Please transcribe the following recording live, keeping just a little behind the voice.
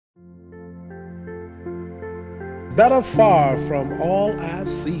better far from all I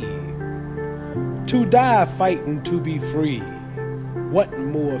see. To die fighting to be free, what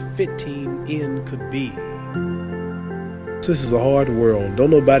more fitting end could be? This is a hard world. Don't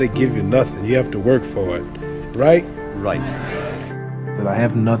nobody give you nothing. You have to work for it, right? Right. That I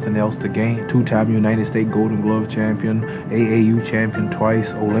have nothing else to gain. Two-time United States Golden Glove champion, AAU champion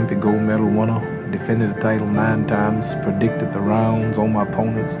twice, Olympic gold medal winner, defended the title 9 times, predicted the rounds on my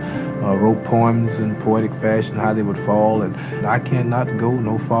opponents, wrote poems in poetic fashion, how they would fall, and I cannot go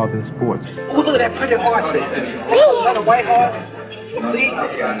no farther in sports. Oh, look at that pretty horse there. Is that a white horse? See?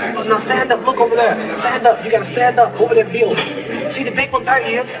 Now stand up, look over there. Stand up, you gotta stand up over that building. See the big one right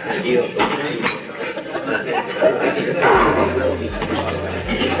here?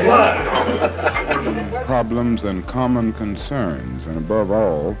 Problems and common concerns, and above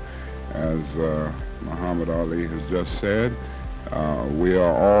all, as Muhammad Ali has just said, we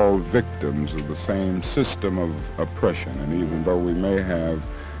are all victims of the same system of oppression, and even though we may have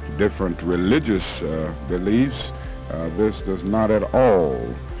different religious beliefs, this does not at all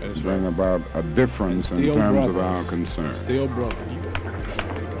bring about a difference in terms of our concerns. Still brothers.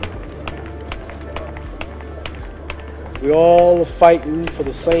 We all are fighting for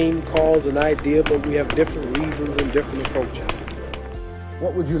the same cause and idea, but we have different reasons and different approaches.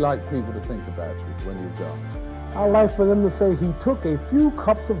 What would you like people to think about you when you're done? I'd like for them to say he took a few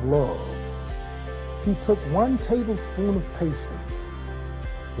cups of love. He took 1 tablespoon of patience,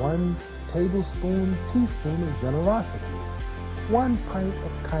 1 tablespoon, teaspoon of generosity, 1 pint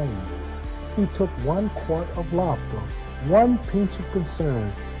of kindness. He took 1 quart of laughter, 1 pinch of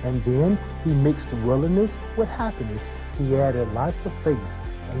concern, and then he mixed willingness with happiness. He added lots of faith,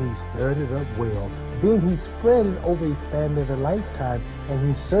 and he stirred it up well. Then he spread it over a span of a lifetime, and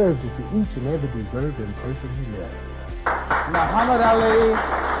he served it to each and every deserving person he met. Muhammad Ali,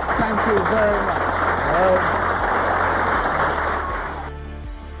 thank you very much.